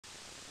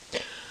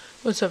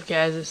What's up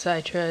guys, it's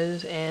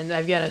Cytrez, and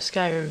I've got a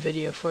Skyrim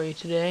video for you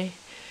today.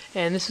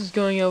 And this is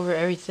going over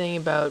everything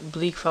about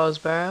Bleak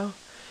Barrow.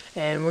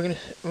 And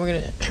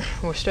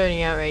we're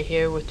starting out right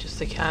here with just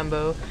the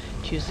combo.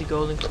 Choose the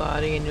golden claw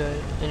to get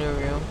into a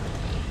room.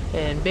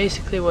 And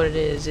basically what it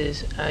is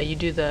you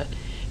do the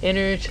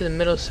inner to the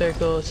middle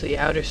circle to the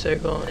outer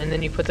circle, and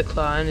then you put the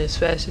claw in as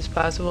fast as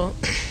possible.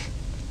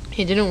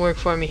 It didn't work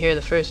for me here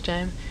the first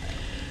time,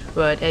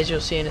 but as you'll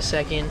see in a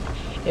second,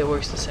 it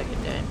works the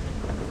second time.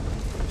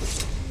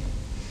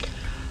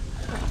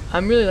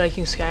 I'm really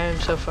liking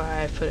Skyrim so far.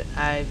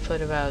 I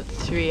put about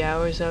 3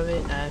 hours of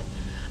it.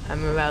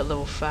 I'm about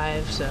level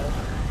 5, so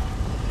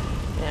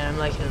and I'm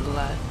liking it a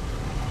lot.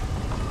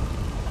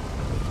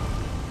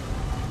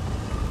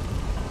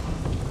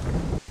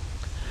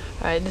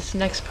 Alright, this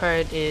next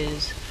part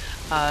is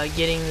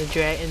getting the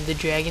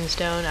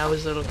Dragonstone. I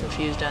was a little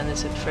confused on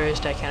this at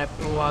first. I kind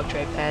of walked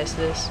right past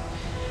this.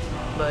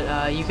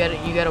 But you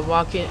gotta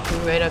walk it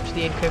right up to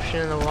the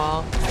encryption on the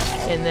wall,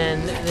 and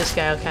then this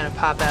guy will kind of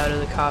pop out of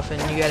the coffin.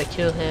 You gotta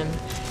kill him,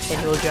 and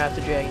he will drop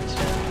the Dragonstone.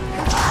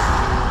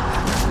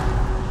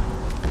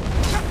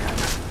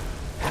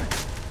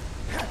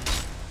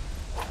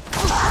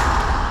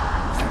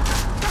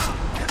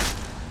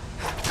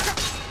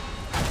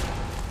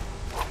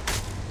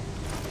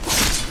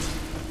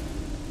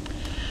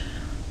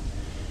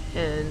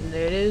 And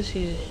there it is.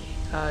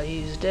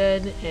 He's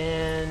dead,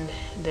 and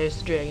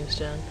there's the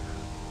Dragonstone.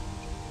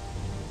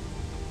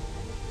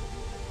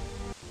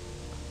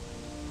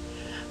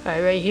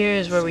 Alright, right here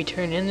is where we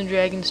turn in the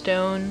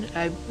Dragonstone.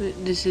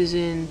 This is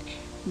in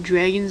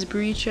Dragon's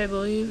Breach, I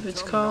believe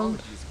it's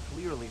called.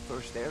 Clearly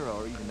first era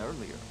or even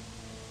earlier.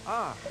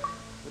 Ah,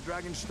 the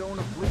Dragonstone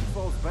of Bleak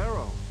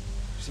Barrow.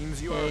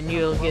 Seems you and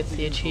you'll get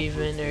the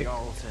achievement, or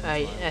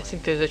I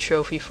think there's a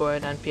trophy for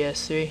it on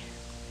PS3.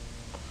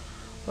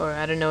 Or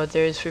I don't know what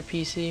there is for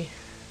PC.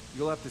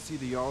 You'll have to see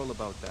the Jarl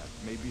about that.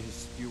 Maybe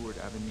his steward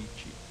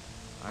Avenici.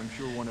 I'm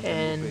sure one of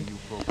them will pay you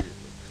appropriately.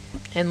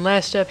 And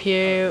last up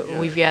here,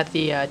 we've got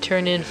the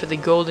turn-in for the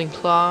Golden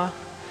Claw,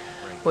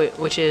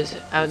 which is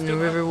out in the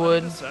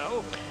Riverwood,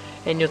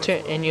 and you'll turn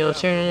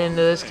it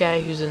into this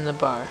guy who's in the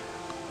bar.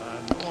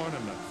 An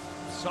ornament,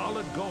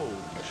 solid gold,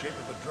 in the shape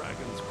of a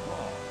dragon's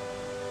claw.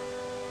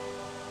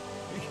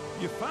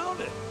 You found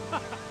it!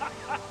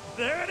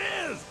 There it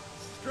is!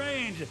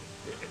 Strange. It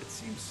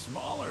seems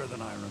smaller than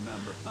I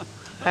remember.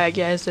 Alright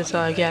guys, that's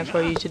all I got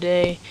for you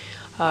today.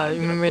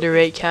 Remember to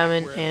rate,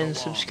 comment, and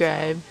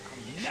subscribe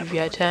if you've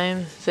got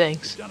time.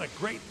 Thanks. You've done a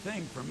great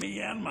thing for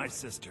me and my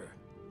sister.